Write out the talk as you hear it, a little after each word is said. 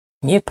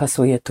Nie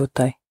pasuje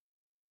tutaj.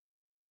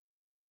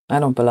 I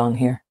don't belong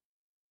here.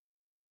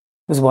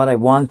 It was what I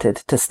wanted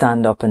to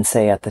stand up and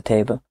say at the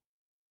table.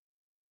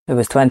 It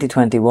was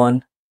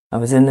 2021. I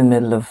was in the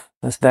middle of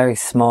this very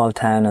small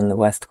town on the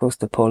west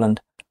coast of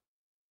Poland,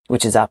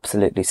 which is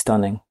absolutely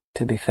stunning,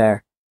 to be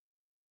fair.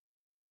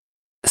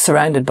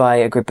 Surrounded by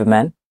a group of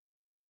men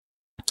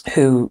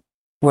who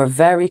were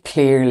very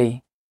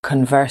clearly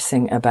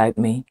conversing about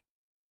me,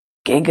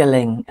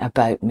 giggling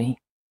about me,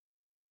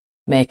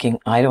 making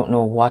I don't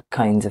know what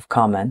kinds of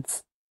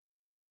comments,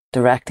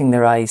 directing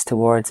their eyes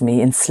towards me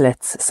in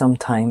slits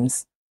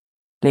sometimes,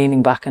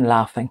 leaning back and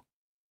laughing,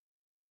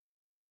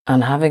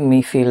 and having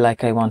me feel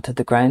like I wanted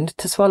the ground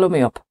to swallow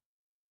me up,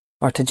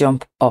 or to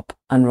jump up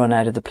and run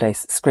out of the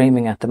place,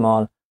 screaming at them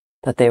all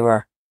that they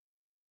were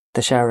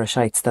the shower of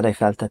shites that I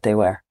felt that they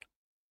were.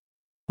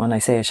 When I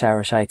say a shower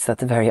of shites,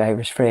 that's a very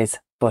Irish phrase,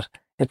 but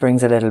it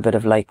brings a little bit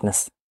of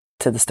lightness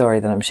to the story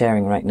that I'm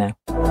sharing right now.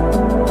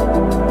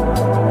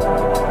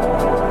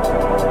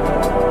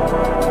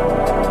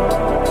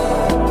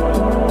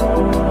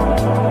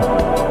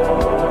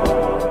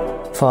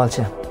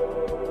 Fáilte.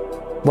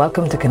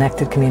 Welcome to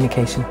Connected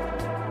Communication,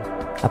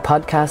 a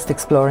podcast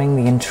exploring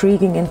the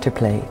intriguing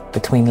interplay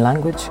between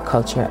language,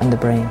 culture and the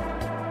brain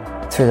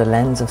through the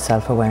lens of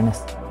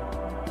self-awareness.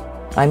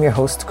 I'm your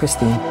host,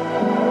 Christine.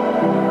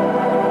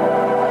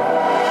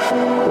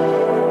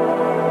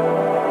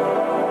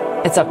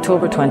 It's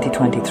October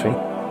 2023.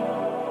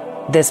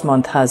 This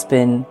month has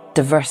been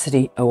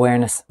Diversity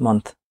Awareness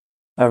Month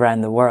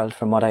around the world,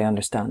 from what I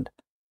understand.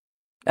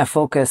 A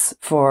focus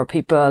for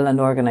people and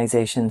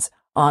organisations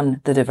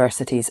on the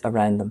diversities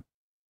around them.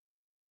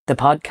 The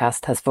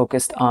podcast has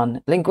focused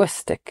on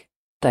linguistic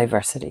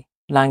diversity,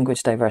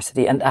 language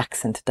diversity and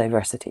accent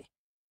diversity.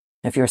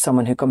 If you're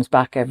someone who comes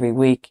back every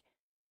week,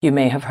 you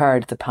may have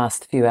heard the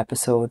past few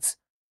episodes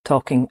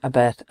talking a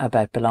bit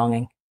about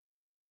belonging,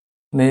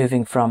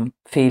 moving from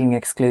feeling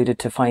excluded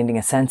to finding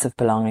a sense of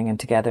belonging and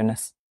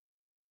togetherness.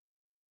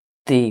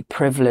 The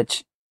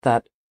privilege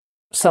that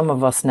some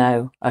of us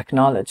now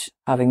acknowledge,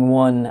 having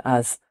won,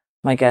 as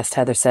my guest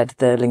Heather said,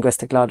 the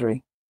linguistic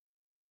lottery.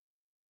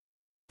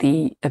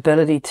 The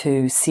ability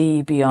to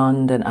see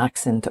beyond an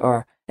accent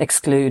or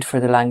exclude for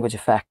the language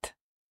effect,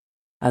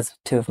 as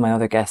two of my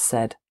other guests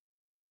said.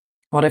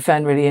 What I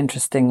found really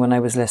interesting when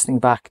I was listening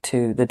back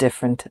to the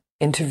different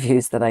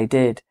interviews that I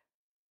did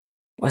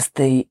was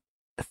the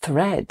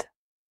thread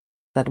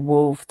that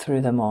wove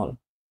through them all.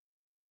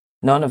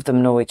 None of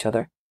them know each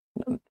other,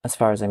 as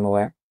far as I'm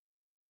aware.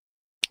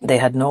 They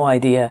had no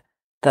idea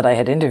that I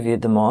had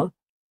interviewed them all.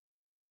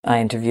 I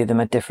interviewed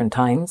them at different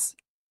times.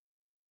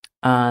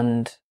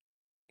 And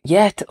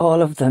yet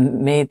all of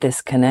them made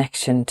this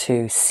connection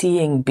to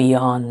seeing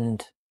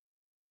beyond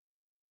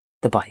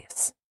the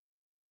bias,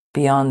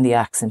 beyond the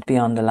accent,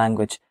 beyond the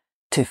language,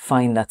 to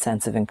find that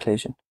sense of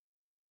inclusion.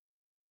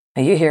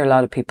 Now you hear a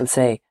lot of people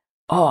say,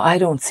 oh, I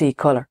don't see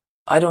colour.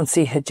 I don't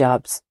see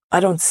hijabs.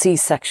 I don't see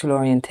sexual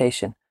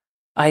orientation.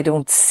 I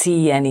don't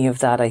see any of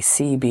that. I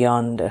see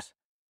beyond it.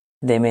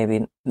 They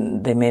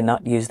may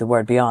not use the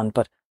word beyond,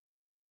 but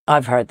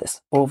I've heard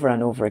this over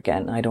and over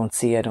again. I don't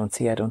see. And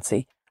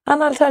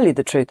I'll tell you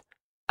the truth.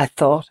 I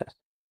thought it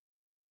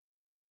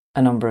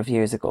a number of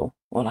years ago.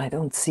 Well, I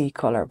don't see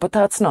colour, but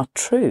that's not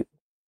true.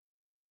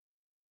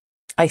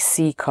 I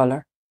see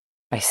colour.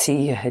 I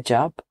see a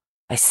hijab.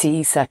 I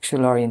see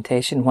sexual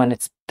orientation when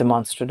it's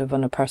demonstrative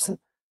on a person.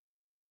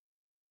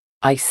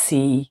 I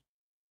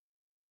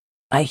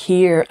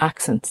hear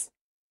accents.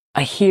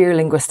 I hear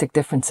linguistic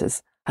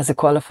differences. As a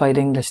qualified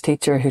English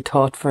teacher who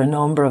taught for a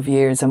number of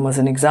years and was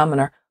an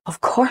examiner,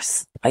 of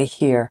course I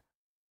hear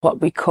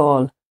what we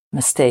call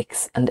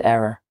mistakes and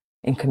error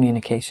in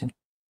communication.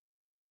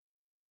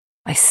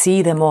 I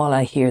see them all,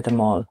 I hear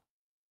them all.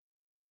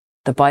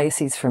 The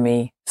biases for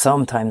me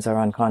sometimes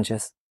are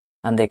unconscious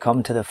and they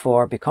come to the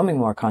fore becoming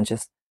more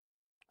conscious,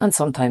 and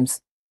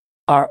sometimes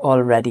are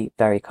already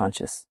very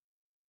conscious.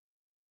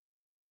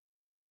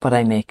 But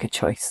I make a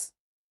choice.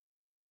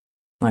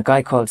 A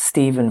guy called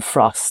Stephen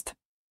Frost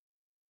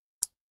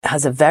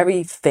has a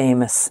very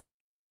famous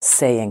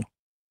saying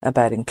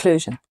about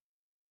inclusion.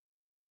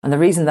 And the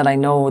reason that I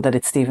know that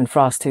it's Stephen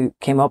Frost who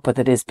came up with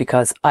it is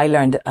because I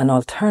learned an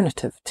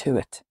alternative to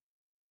it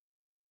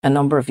a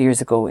number of years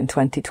ago, in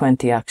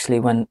 2020 actually,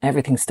 when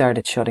everything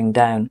started shutting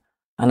down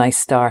and I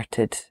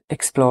started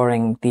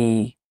exploring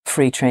the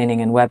free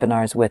training and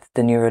webinars with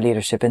the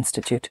Neuroleadership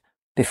Institute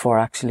before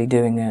actually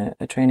doing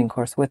a training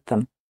course with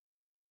them.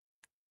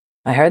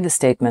 I heard the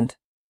statement,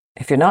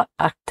 if you're not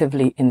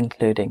actively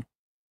including,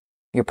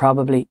 you're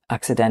probably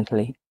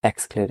accidentally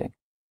excluding.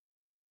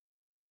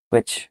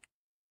 Which,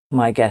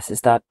 my guess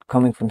is that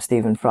coming from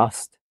Stephen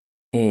Frost,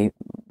 a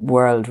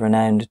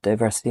world-renowned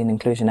diversity and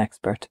inclusion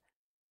expert,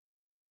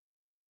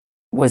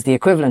 was the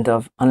equivalent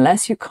of,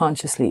 unless you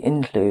consciously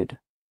include,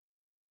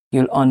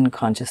 you'll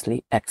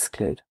unconsciously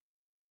exclude.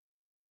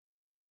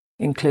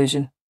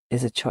 Inclusion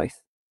is a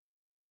choice.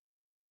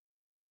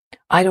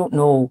 I don't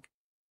know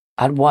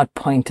at what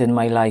point in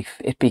my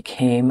life it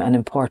became an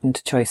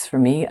important choice for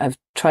me. I've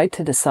tried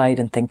to decide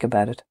and think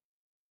about it.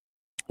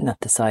 not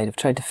decide, I've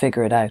tried to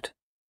figure it out,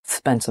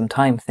 spend some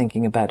time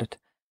thinking about it.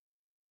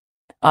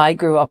 I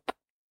grew up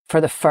for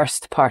the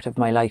first part of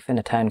my life in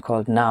a town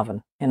called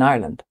Navan in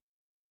Ireland.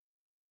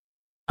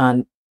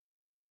 And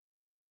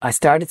I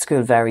started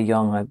school very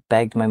young. I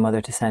begged my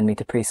mother to send me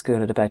to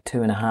preschool at about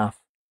 2.5.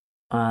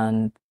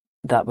 And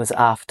that was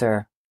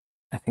after,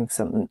 I think,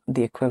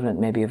 the equivalent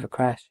maybe of a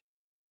creche.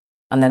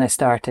 And then I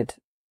started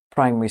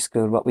primary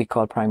school, what we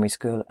call primary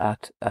school,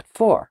 at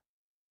 4.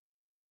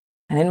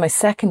 And in my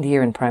second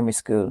year in primary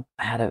school,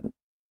 I had a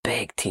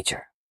big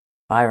teacher.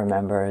 I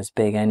remember her as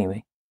big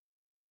anyway.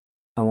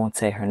 I won't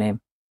say her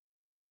name.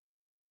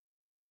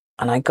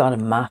 And I got a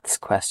maths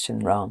question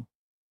wrong.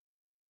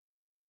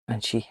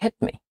 And she hit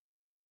me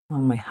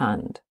on my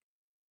hand,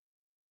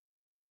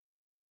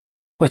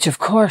 which of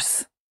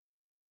course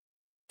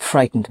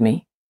frightened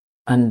me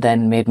and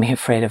then made me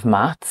afraid of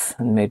maths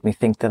and made me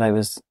think that I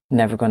was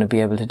never going to be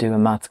able to do a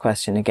maths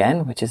question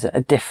again, which is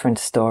a different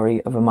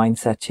story of a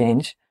mindset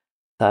change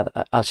that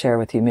I'll share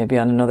with you maybe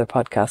on another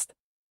podcast.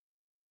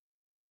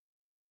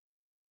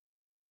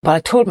 But I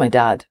told my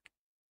dad,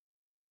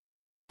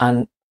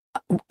 and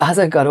as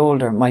I got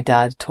older, my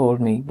dad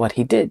told me what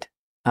he did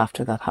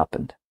after that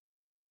happened.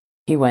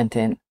 He went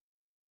in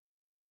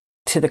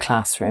to the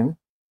classroom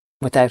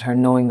without her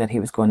knowing that he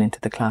was going into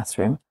the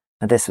classroom.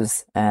 And this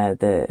was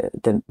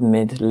the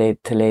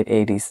late to late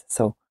 80s.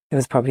 So it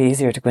was probably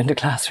easier to go into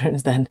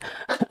classrooms then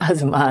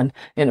as a man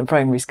in a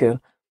primary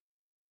school.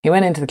 He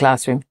went into the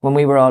classroom when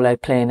we were all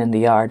out playing in the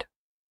yard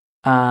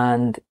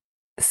and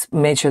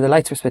made sure the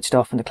lights were switched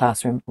off in the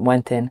classroom,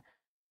 went in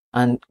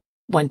and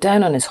went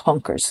down on his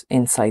hunkers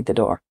inside the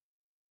door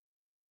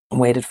and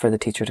waited for the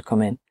teacher to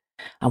come in.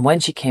 And when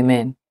she came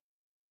in,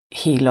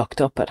 he looked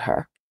up at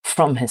her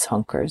from his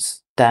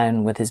hunkers,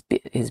 down with his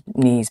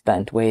knees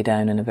bent way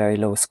down in a very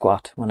low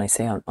squat, when I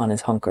say on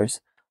his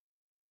hunkers.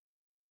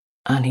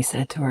 And he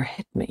said to her,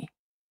 "Hit me."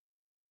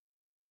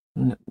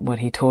 And what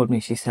he told me,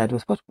 she said,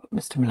 was, "What,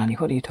 Mr. Mullaney,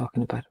 what are you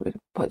talking about?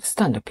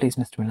 Stand up, please,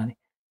 Mr. Mullaney."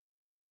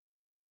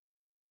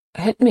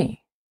 "Hit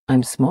me.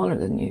 I'm smaller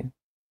than you."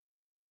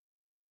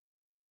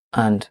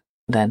 And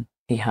then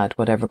he had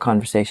whatever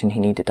conversation he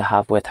needed to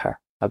have with her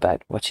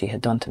about what she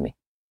had done to me.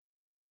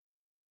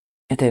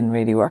 It didn't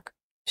really work.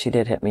 She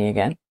did hit me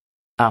again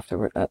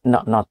afterward,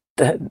 not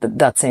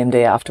that same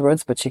day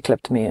afterwards, but she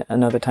clipped me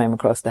another time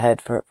across the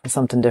head for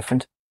something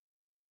different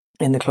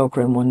in the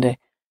cloakroom one day.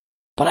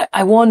 But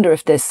I wonder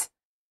if this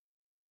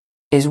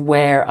is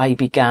where I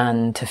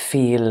began to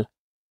feel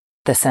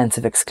the sense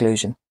of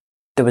exclusion.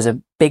 There was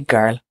a big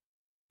girl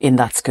in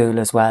that school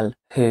as well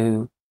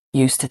who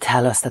used to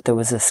tell us that there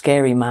was a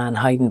scary man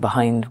hiding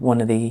behind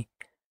one of the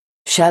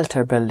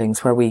shelter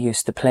buildings where we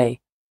used to play.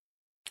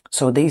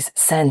 So these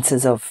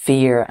senses of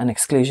fear and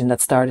exclusion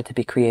that started to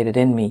be created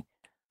in me,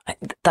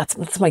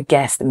 that's my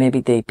guess that maybe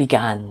they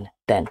began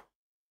then.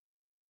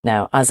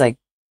 Now, as I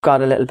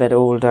got a little bit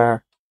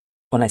older,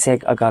 when I say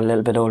I got a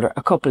little bit older,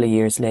 a couple of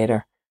years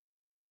later,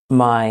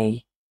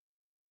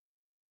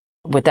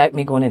 without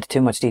me going into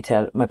too much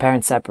detail, my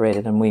parents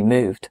separated and we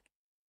moved.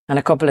 And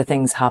a couple of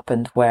things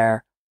happened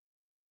where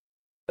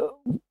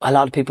a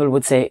lot of people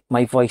would say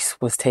my voice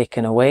was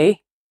taken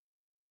away,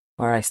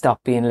 where I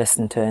stopped being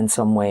listened to in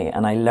some way,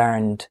 and I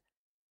learned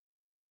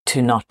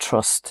to not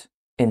trust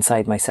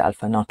inside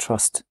myself and not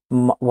trust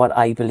what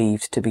I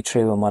believed to be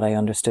true and what I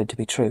understood to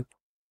be true.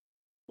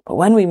 But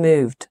when we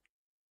moved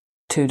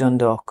to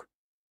Dundalk,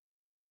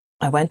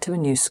 I went to a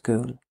new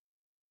school,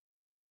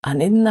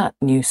 and in that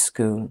new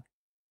school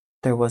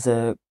there was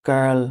a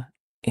girl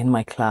in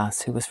my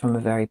class who was from a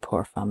very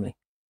poor family.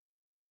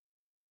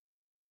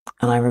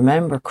 And I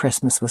remember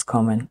Christmas was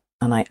coming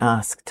and I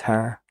asked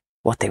her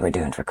what they were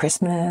doing for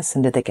Christmas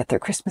and did they get their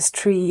Christmas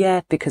tree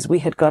yet, because we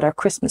had got our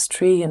Christmas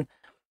tree and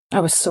I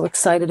was so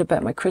excited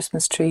about my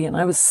Christmas tree, and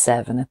I was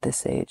 7 at this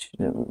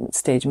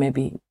stage,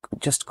 maybe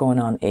just going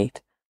on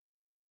 8.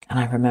 And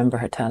I remember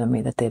her telling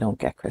me that they don't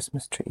get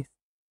Christmas trees.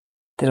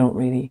 They don't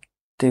really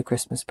do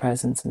Christmas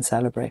presents and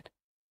celebrate.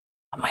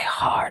 And my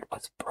heart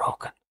was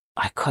broken.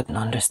 I couldn't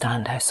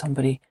understand how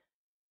somebody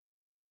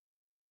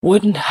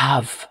wouldn't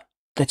have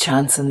the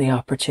chance and the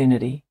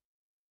opportunity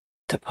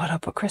to put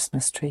up a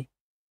Christmas tree,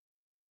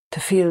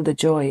 to feel the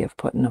joy of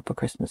putting up a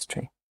Christmas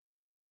tree.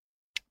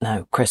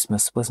 Now,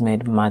 Christmas was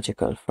made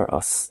magical for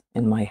us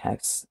in my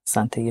house.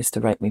 Santa used to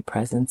write me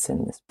presents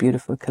in this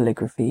beautiful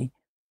calligraphy.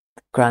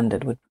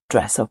 Grandad would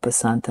dress up as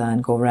Santa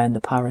and go around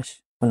the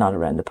parish. Well, not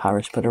around the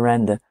parish, but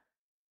around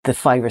the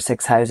 5 or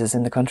 6 houses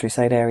in the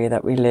countryside area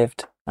that we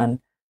lived, and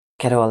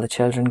get all the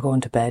children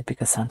going to bed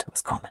because Santa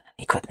was coming and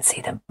he couldn't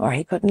see them or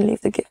he couldn't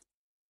leave the gift.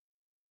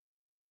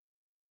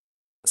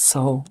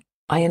 So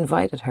I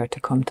invited her to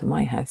come to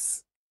my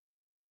house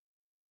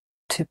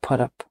to put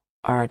up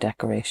our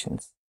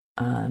decorations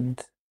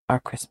and our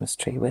Christmas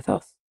tree with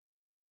us.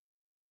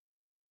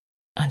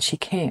 And she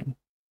came.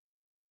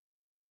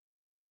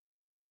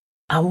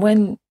 And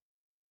when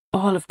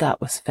all of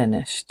that was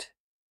finished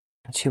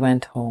and she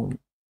went home,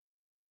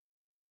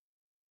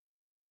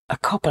 I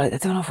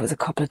don't know if it was a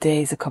couple of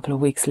days, a couple of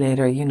weeks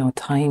later,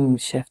 time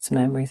shifts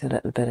memories a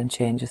little bit and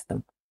changes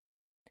them.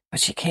 But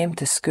she came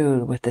to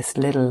school with this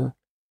little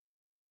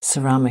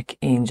ceramic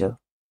angel.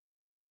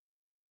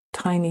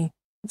 Tiny,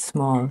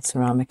 small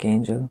ceramic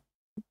angel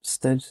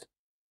stood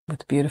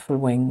with beautiful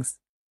wings.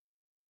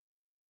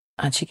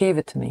 And she gave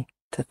it to me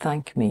to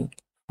thank me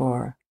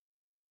for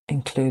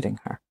including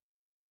her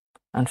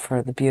and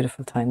for the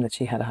beautiful time that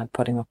she had had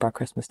putting up our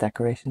Christmas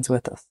decorations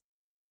with us.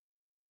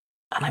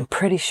 And I'm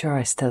pretty sure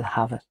I still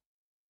have it.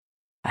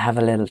 I have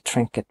a little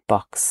trinket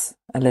box,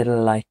 a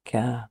little like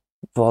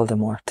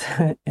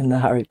Voldemort in the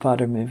Harry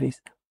Potter movies,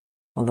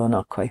 although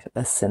not quite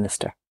as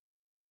sinister.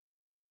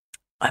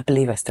 I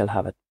believe I still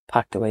have it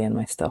packed away in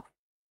my stuff.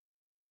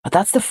 But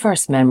that's the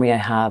first memory I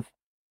have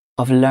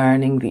of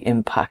learning the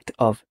impact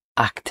of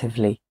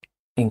actively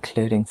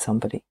including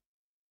somebody.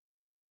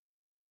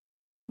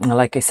 And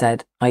like I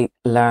said, I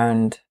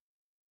learned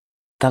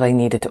that I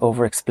needed to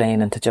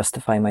over-explain and to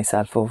justify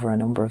myself over a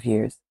number of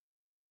years.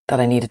 That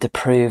I needed to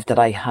prove that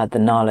I had the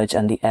knowledge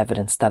and the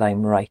evidence that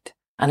I'm right.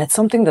 And it's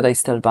something that I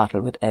still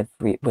battle with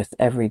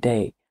every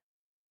day.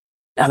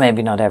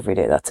 Maybe not every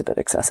day, that's a bit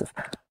excessive.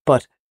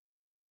 But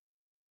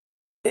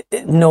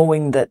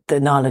knowing that the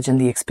knowledge and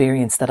the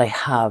experience that I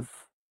have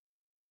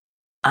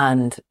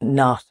and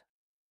not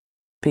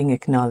being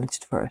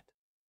acknowledged for it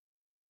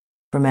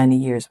for many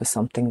years was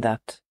something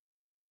that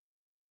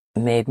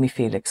made me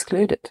feel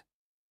excluded,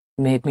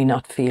 made me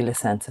not feel a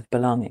sense of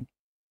belonging.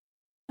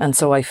 And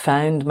so I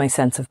found my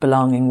sense of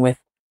belonging with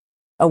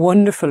a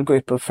wonderful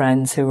group of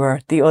friends who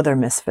were the other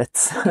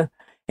misfits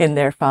in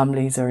their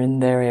families or in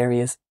their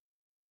areas.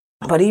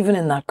 But even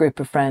in that group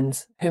of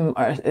friends,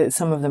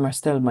 some of them are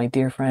still my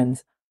dear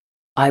friends,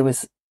 I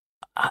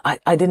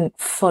didn't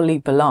fully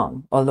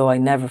belong, although I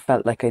never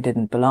felt like I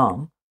didn't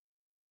belong.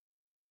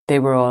 They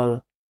were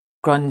all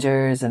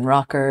grungers and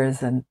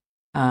rockers and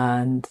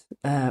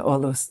all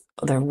those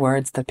other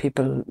words that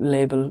people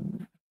label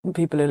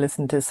people who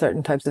listen to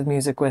certain types of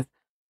music with.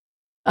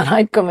 And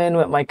I'd come in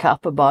with my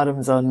Kappa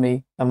bottoms on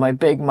me and my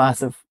big,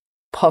 massive,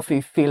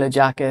 puffy Fila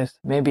jacket,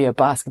 maybe a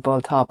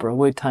basketball top or a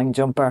Wu-Tang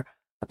jumper,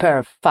 a pair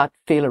of fat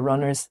Fila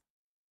runners.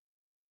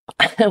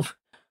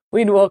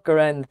 We'd walk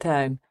around the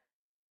town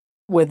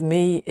with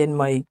me in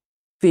my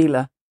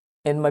Fila,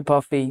 in my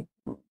puffy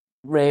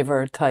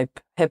raver type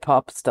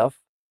hip-hop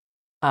stuff,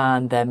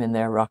 and them in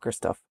their rocker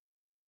stuff.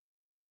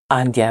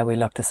 And yeah, we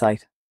looked a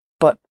sight.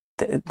 But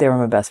they were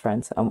my best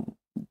friends. And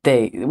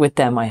with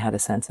them, I had a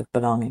sense of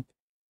belonging.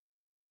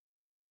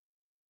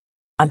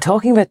 I'm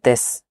talking about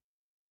this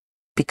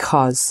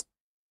because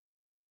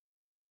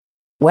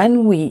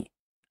when we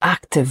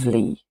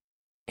actively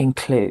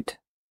include,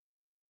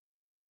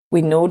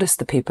 we notice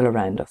the people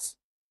around us.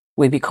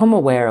 We become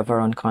aware of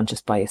our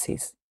unconscious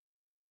biases.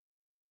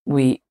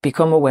 We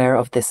become aware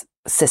of this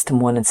System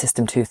 1 and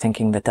System 2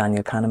 thinking that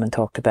Daniel Kahneman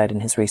talked about in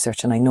his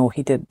research. And I know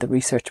he did the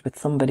research with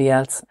somebody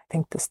else. I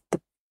think the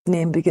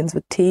name begins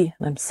with T,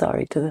 and I'm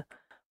sorry to the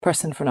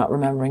person for not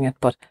remembering it.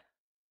 But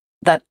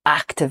that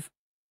active,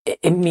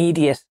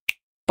 immediate,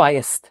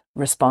 biased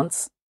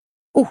response.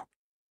 Oh,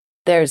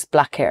 there's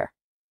black hair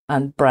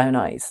and brown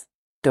eyes.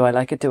 Do I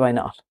like it? Do I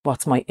not?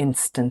 What's my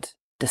instant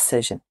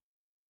decision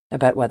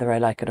about whether I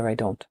like it or I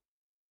don't?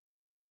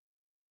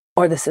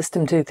 Or the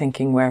System 2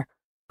 thinking where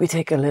we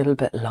take a little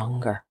bit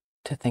longer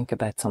to think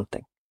about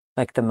something,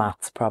 like the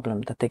maths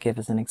problem that they give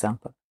as an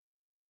example.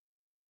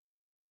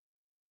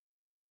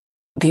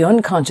 The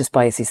unconscious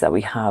biases that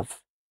we have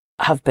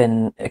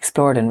been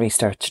explored and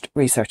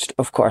researched,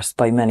 of course,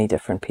 by many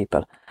different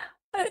people.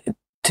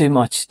 Too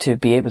much to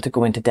be able to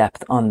go into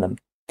depth on them.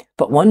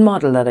 But one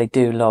model that I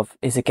do love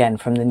is again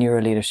from the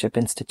Neuroleadership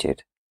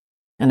Institute.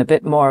 And a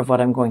bit more of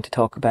what I'm going to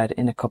talk about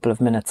in a couple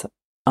of minutes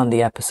on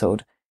the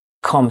episode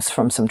comes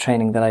from some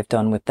training that I've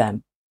done with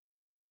them.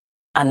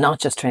 And not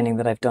just training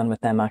that I've done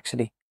with them,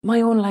 actually,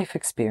 my own life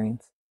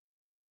experience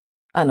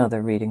and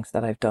other readings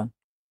that I've done.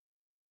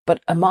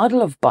 But a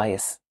model of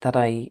bias that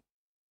I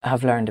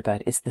have learned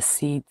about is the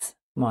SEEDS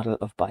model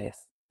of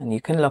bias. And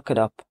you can look it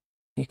up,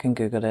 you can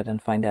Google it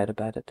and find out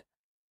about it.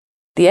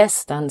 The S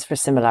stands for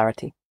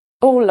similarity.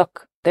 Oh,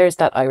 look, there's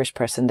that Irish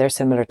person. They're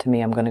similar to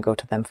me. I'm going to go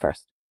to them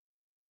first.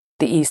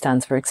 The E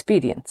stands for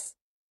expedience.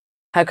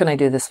 How can I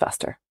do this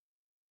faster?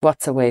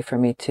 What's a way for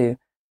me to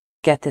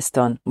get this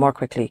done more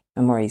quickly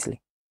and more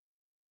easily?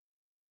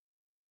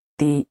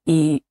 The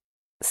E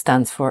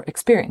stands for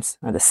experience,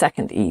 or the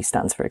second E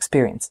stands for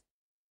experience.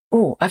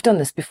 Oh, I've done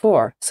this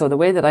before, so the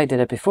way that I did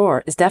it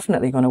before is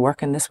definitely going to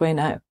work in this way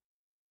now.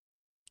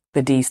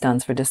 The D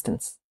stands for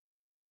distance.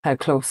 How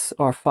close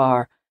or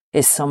far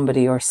is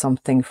somebody or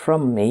something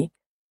from me?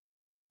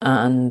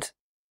 And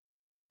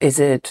is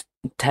it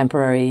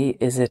temporary?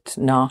 Is it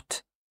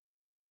not?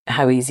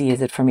 How easy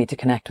is it for me to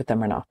connect with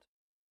them or not?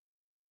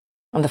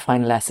 And the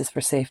final S is for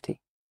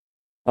safety.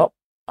 Oh,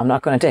 I'm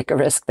not going to take a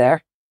risk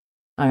there.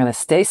 I'm going to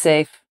stay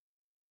safe,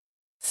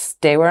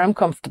 stay where I'm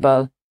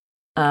comfortable,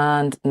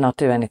 and not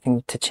do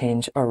anything to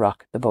change or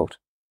rock the boat.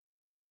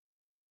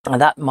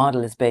 And that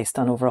model is based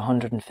on over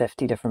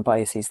 150 different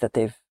biases that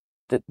they've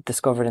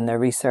discovered in their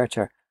research,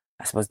 or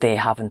I suppose they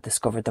haven't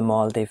discovered them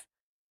all. They've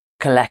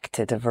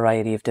collected a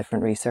variety of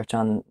different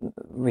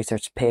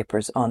research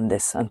papers on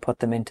this and put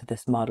them into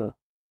this model.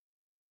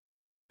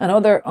 And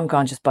other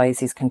unconscious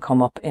biases can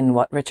come up in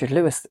what Richard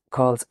Lewis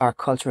calls our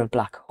cultural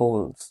black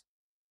holes.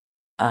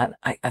 And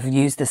I've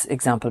used this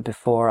example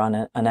before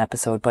on an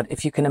episode, but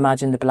if you can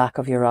imagine the black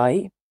of your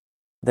eye,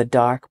 the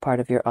dark part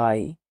of your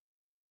eye,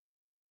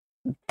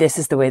 this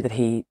is the way that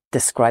he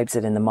describes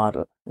it in the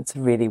model. It's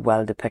really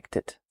well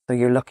depicted. So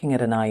you're looking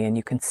at an eye and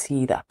you can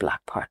see that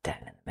black part down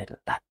in the middle,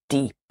 that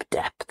deep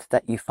depth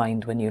that you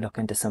find when you look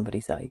into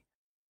somebody's eye.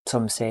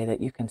 Some say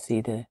that you can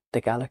see the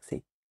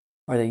galaxy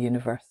or the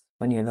universe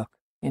when you look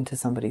into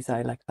somebody's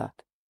eye like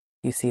that.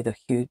 You see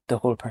the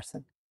whole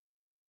person.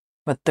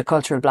 But the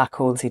cultural black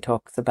holes he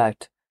talks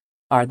about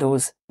are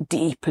those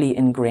deeply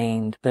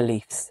ingrained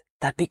beliefs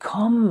that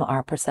become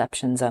our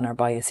perceptions and our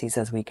biases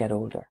as we get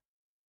older,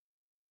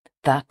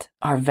 that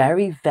are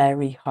very,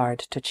 very hard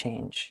to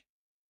change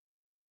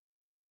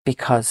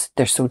because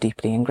they're so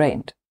deeply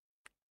ingrained.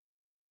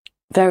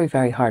 Very,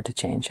 very hard to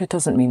change. It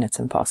doesn't mean it's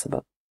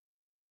impossible.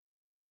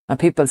 And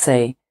people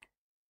say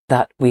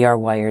that we are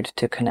wired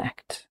to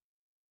connect.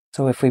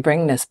 So if we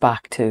bring this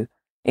back to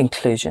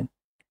inclusion,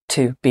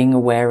 to being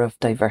aware of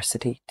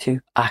diversity, to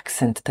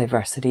accent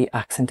diversity,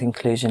 accent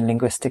inclusion,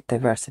 linguistic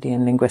diversity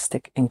and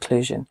linguistic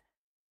inclusion,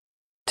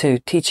 to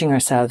teaching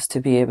ourselves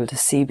to be able to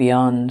see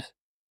beyond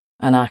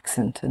an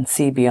accent and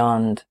see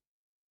beyond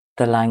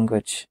the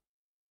language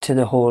to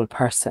the whole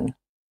person,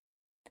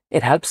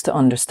 it helps to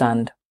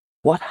understand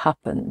what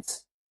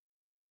happens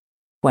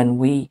when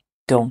we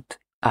don't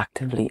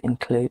actively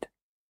include.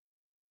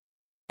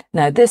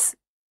 Now, this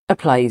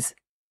applies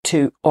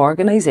to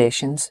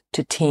organisations,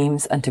 to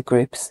teams and to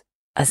groups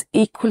as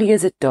equally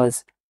as it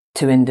does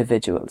to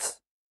individuals.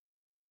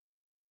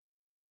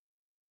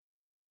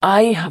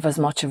 I have as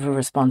much of a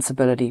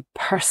responsibility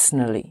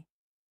personally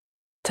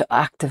to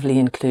actively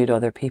include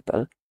other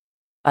people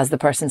as the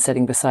person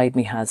sitting beside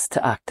me has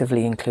to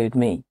actively include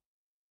me.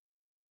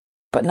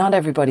 But not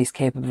everybody's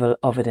capable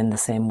of it in the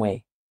same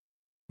way.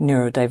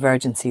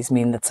 Neurodivergencies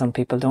mean that some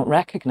people don't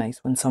recognise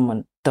when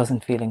someone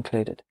doesn't feel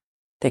included.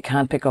 They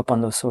can't pick up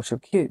on those social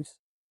cues.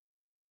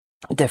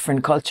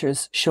 Different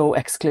cultures show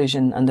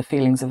exclusion and the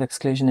feelings of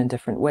exclusion in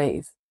different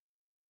ways.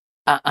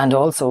 And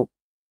also,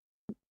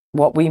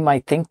 what we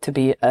might think to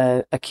be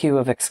a cue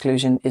of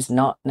exclusion is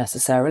not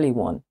necessarily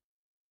one.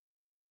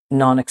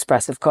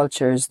 Non-expressive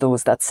cultures,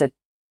 those that sit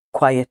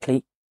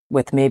quietly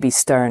with maybe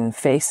stern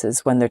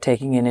faces when they're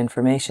taking in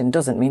information,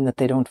 doesn't mean that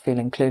they don't feel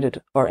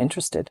included or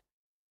interested.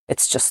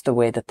 It's just the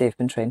way that they've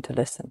been trained to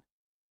listen.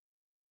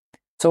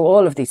 So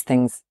all of these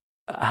things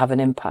have an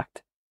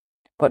impact.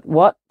 But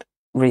what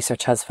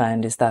research has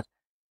found is that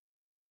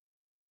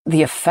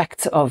the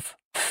effects of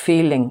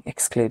feeling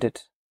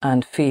excluded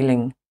and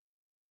feeling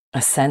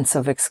a sense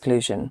of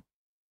exclusion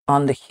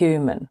on the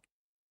human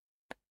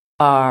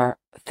are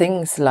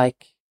things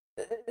like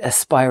a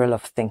spiral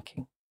of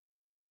thinking.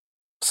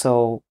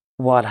 So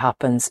what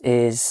happens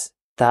is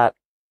that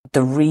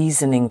the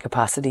reasoning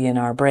capacity in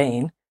our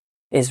brain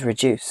is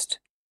reduced.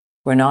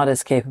 We're not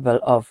as capable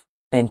of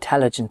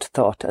intelligent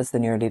thought as the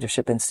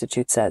Neuroleadership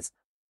Institute says.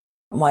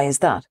 Why is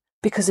that?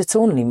 Because it's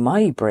only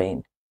my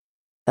brain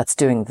that's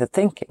doing the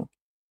thinking.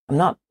 I'm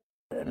not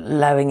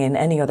allowing in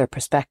any other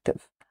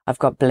perspective. I've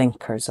got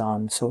blinkers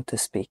on, so to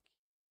speak.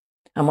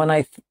 And when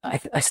I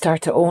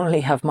start to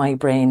only have my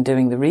brain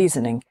doing the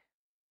reasoning,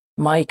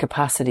 my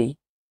capacity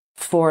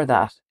for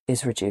that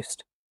is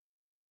reduced.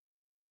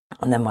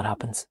 And then what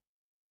happens?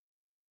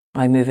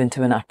 I move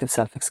into an act of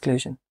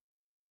self-exclusion.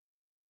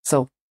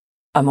 So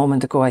a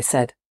moment ago I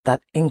said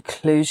that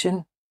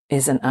inclusion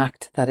is an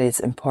act that is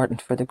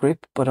important for the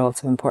group, but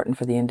also important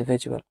for the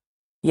individual.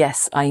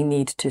 Yes, I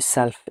need to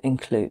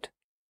self-include.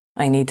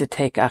 I need to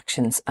take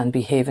actions and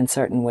behave in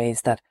certain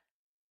ways that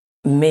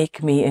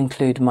make me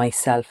include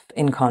myself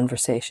in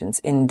conversations,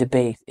 in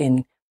debate,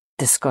 in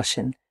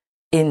discussion,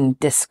 in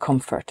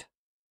discomfort.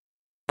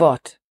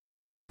 But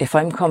if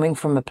I'm coming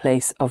from a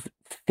place of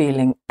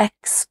feeling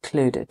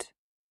excluded,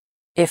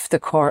 if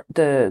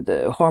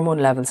the hormone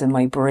levels in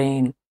my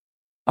brain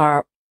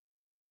are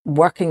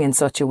working in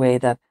such a way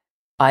that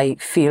I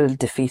feel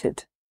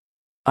defeated,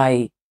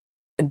 I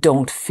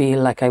don't feel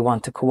like I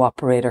want to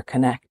cooperate or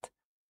connect,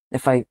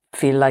 if I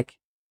feel like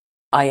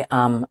I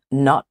am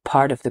not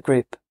part of the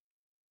group,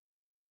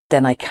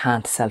 then I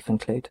can't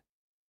self-include.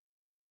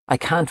 I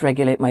can't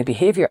regulate my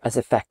behaviour as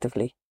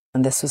effectively.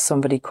 And this was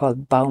somebody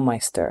called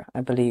Baumeister,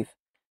 I believe,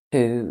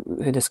 who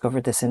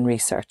discovered this in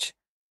research.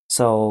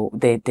 So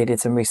they did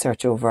some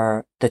research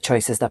over the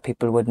choices that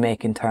people would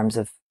make in terms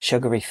of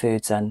sugary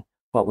foods and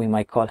what we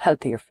might call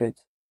healthier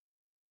foods.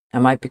 I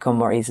might become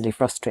more easily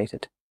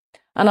frustrated.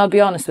 And I'll be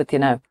honest with you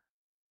now,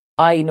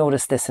 I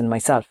noticed this in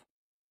myself.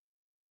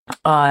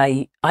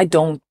 I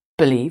don't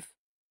believe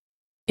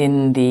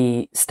in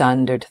the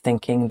standard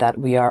thinking that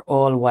we are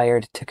all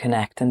wired to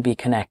connect and be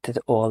connected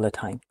all the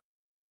time.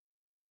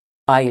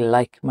 I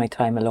like my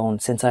time alone.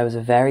 Since I was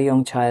a very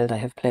young child, I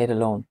have played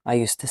alone. I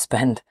used to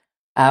spend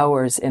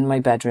hours in my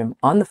bedroom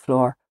on the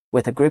floor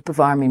with a group of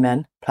army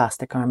men,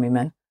 plastic army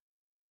men,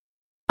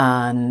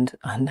 And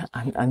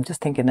I'm just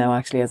thinking now,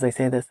 actually, as I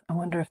say this, I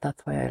wonder if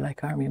that's why I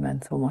like army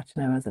men so much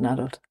now as an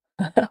adult.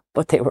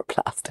 But they were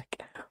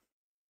plastic.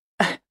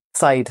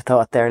 Side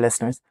thought there,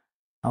 listeners.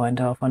 I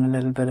went off on a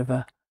little bit of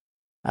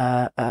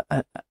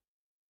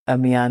a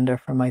meander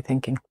from my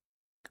thinking.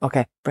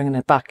 Okay, bringing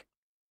it back.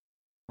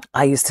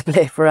 I used to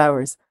play for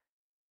hours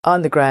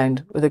on the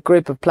ground with a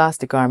group of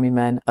plastic army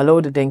men, a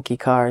load of dinky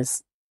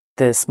cars,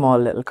 the small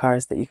little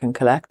cars that you can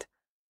collect,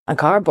 and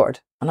cardboard.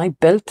 And I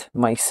built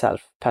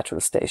myself petrol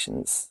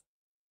stations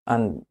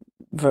and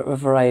a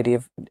variety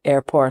of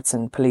airports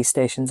and police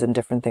stations and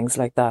different things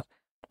like that,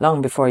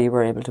 long before you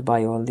were able to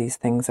buy all these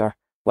things. Or,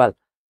 well,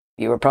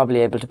 you were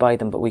probably able to buy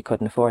them, but we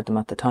couldn't afford them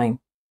at the time.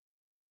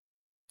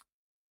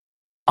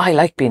 I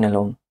like being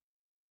alone.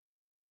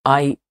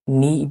 I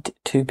need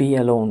to be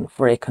alone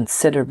for a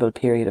considerable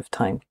period of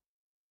time.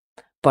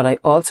 But I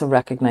also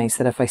recognise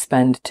that if I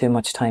spend too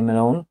much time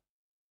alone,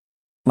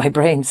 my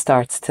brain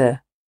starts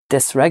to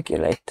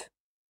dysregulate.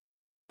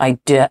 I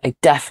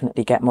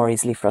definitely get more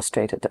easily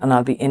frustrated, and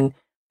I'll be in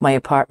my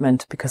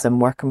apartment because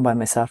I'm working by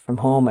myself from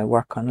home. I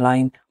work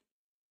online,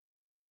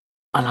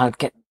 and I'll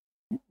get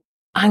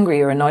angry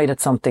or annoyed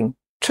at something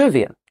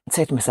trivial and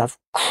say to myself,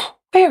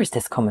 where is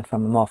this coming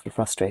from? I'm awful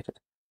frustrated.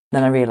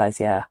 Then I realise,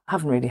 I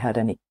haven't really had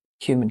any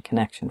human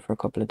connection for a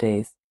couple of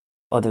days,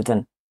 other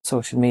than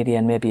social media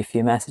and maybe a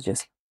few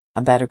messages.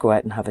 I better go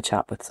out and have a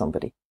chat with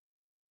somebody.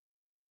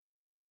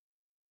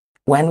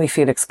 When we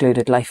feel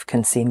excluded, life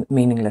can seem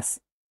meaningless.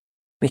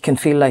 We can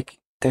feel like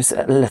there's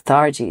a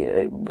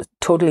lethargy,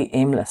 totally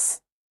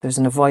aimless. There's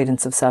an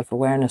avoidance of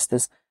self-awareness.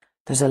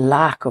 There's a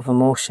lack of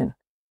emotion,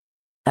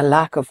 a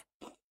lack of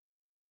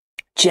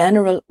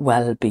general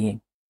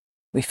well-being.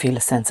 We feel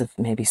a sense of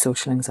maybe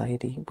social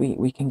anxiety.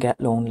 We can get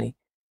lonely,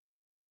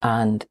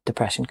 and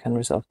depression can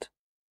result.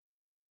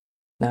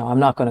 Now, I'm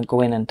not going to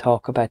go in and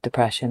talk about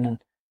depression and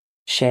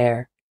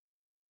share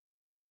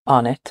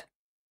on it,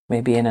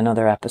 maybe in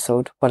another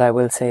episode. What I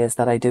will say is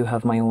that I do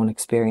have my own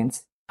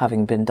experience,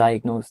 having been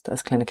diagnosed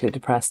as clinically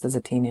depressed as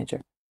a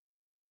teenager.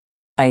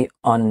 I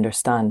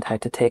understand how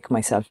to take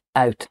myself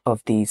out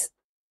of these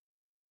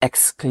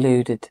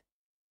excluded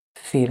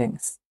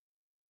feelings.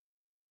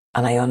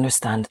 And I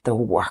understand the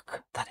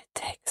work that it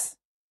takes.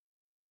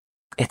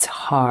 It's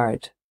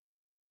hard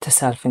to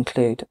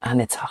self-include, and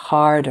it's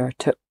harder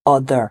to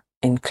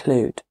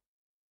other-include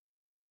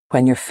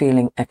when you're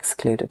feeling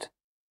excluded.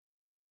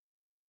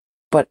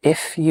 But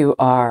if you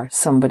are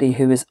somebody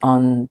who is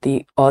on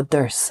the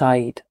other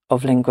side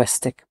of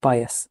linguistic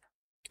bias,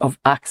 of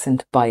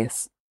accent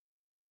bias,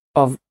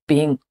 of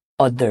being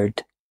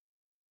othered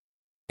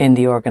in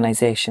the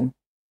organisation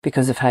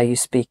because of how you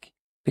speak,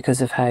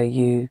 because of how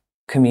you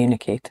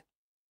communicate,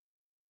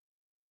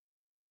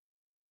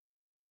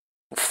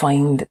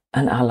 find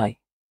an ally.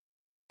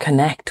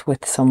 Connect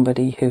with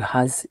somebody who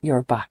has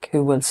your back,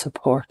 who will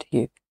support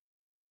you.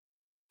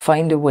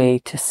 Find a way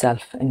to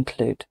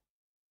self-include.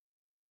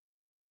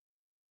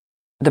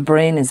 The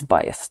brain is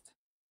biased.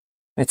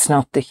 It's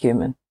not the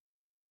human.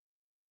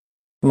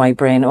 My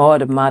brain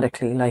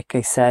automatically, like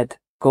I said,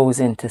 goes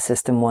into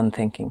system one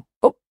thinking,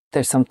 oh,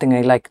 there's something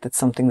I like, that's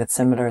something that's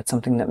similar, it's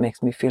something that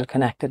makes me feel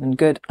connected and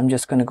good. I'm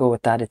just going to go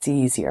with that. It's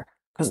easier,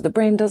 because the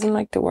brain doesn't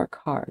like to work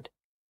hard.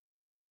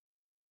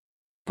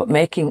 But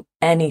making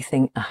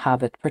anything a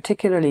habit,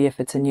 particularly if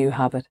it's a new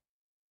habit,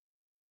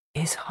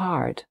 is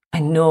hard. I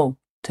know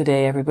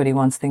today everybody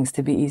wants things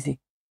to be easy,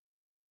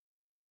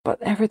 but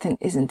everything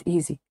isn't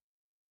easy.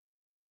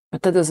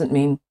 But that doesn't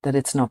mean that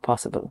it's not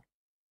possible.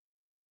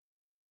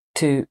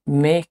 To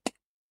make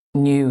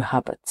new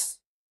habits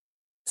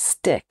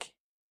stick,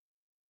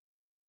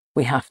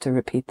 we have to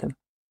repeat them.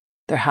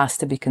 There has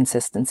to be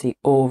consistency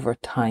over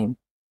time.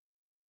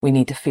 We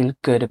need to feel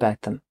good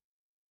about them.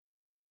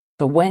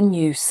 So when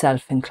you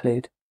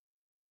self-include,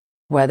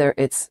 whether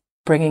it's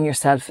bringing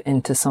yourself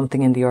into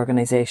something in the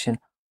organisation,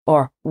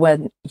 or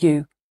when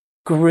you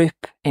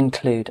group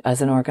include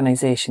as an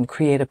organisation,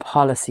 create a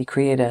policy,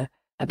 create a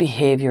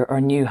behaviour or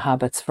new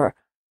habits for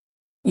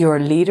your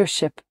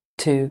leadership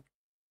to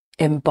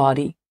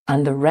embody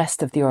and the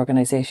rest of the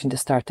organisation to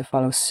start to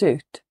follow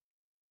suit,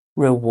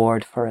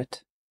 reward for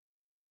it.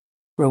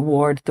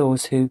 Reward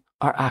those who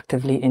are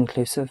actively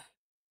inclusive.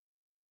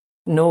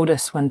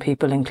 Notice when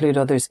people include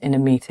others in a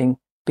meeting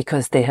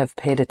because they have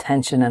paid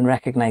attention and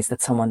recognise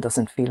that someone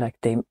doesn't feel like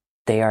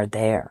they are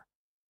there,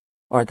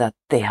 or that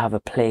they have a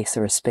place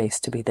or a space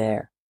to be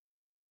there.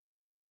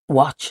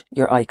 Watch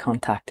your eye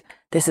contact.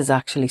 This is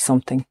actually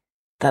something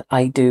that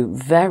I do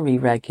very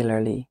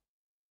regularly.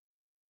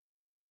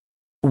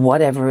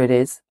 Whatever it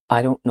is,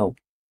 I don't know.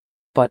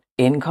 But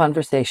in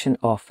conversation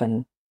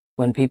often,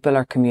 when people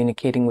are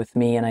communicating with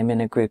me and I'm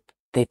in a group,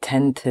 they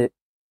tend to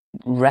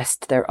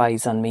rest their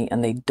eyes on me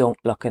and they don't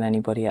look at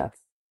anybody else.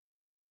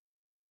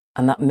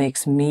 And that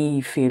makes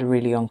me feel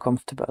really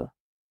uncomfortable.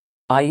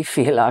 I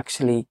feel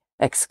actually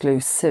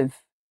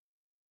exclusive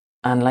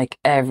and like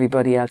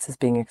everybody else is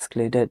being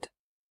excluded.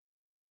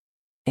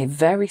 A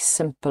very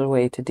simple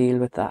way to deal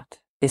with that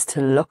is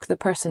to look the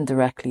person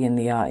directly in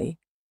the eye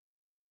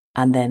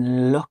and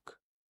then look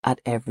at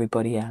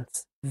everybody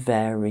else.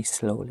 very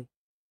slowly.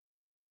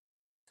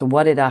 So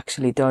what it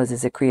actually does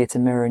is it creates a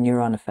mirror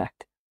neuron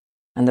effect,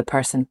 and the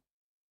person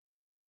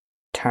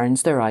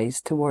turns their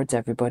eyes towards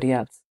everybody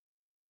else.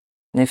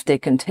 And if they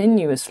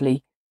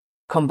continuously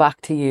come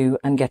back to you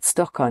and get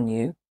stuck on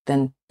you,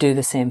 then do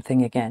the same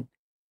thing again.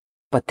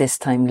 But this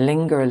time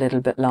linger a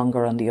little bit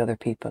longer on the other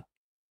people.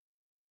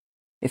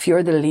 If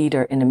you're the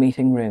leader in a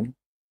meeting room,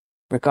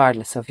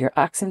 regardless of your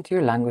accent,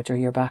 your language, or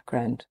your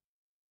background,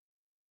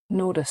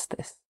 notice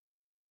this.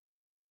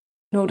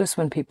 Notice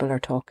when people are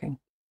talking.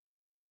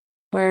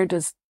 Where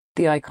does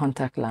the eye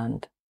contact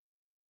land?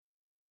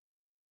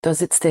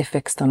 Does it stay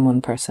fixed on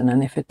one person?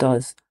 And if it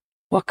does,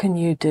 what can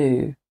you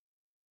do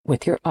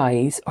with your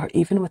eyes or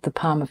even with the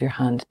palm of your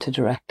hand to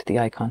direct the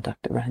eye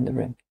contact around the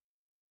room?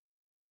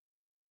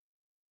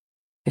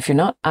 If you're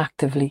not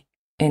actively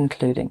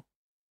including,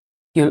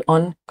 you'll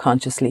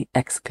unconsciously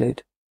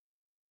exclude.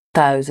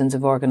 Thousands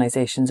of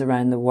organisations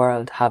around the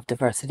world have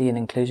diversity and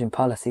inclusion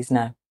policies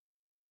now.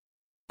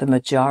 The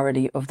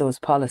majority of those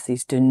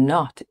policies do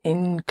not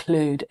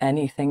include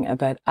anything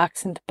about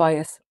accent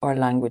bias or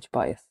language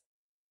bias.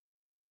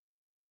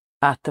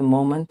 At the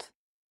moment,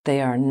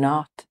 they are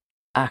not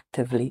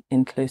actively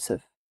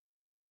inclusive.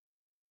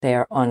 They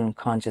are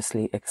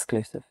unconsciously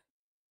exclusive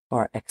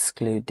or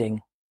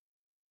excluding.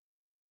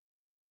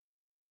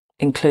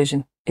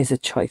 Inclusion is a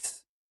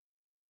choice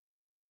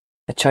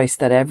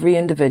that every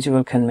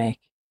individual can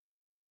make,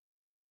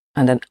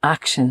 and an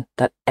action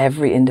that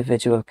every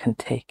individual can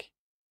take.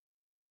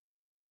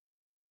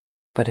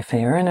 But if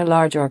you're in a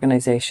large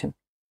organisation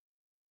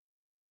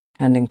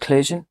and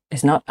inclusion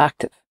is not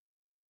active,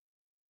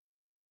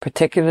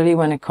 particularly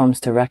when it comes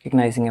to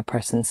recognising a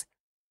person's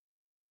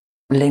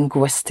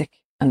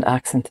linguistic and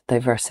accent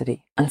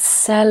diversity and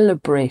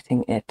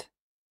celebrating it,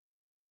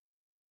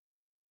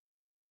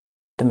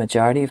 the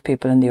majority of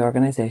people in the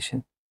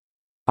organisation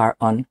are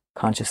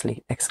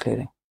unconsciously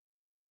excluding.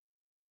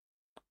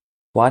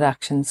 What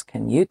actions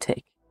can you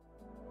take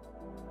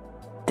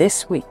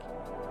this week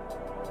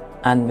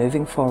and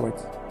moving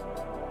forwards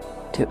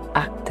to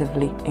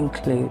actively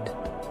include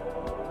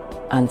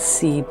and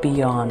see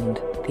beyond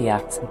the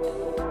accent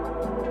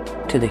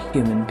to the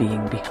human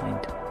being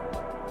behind?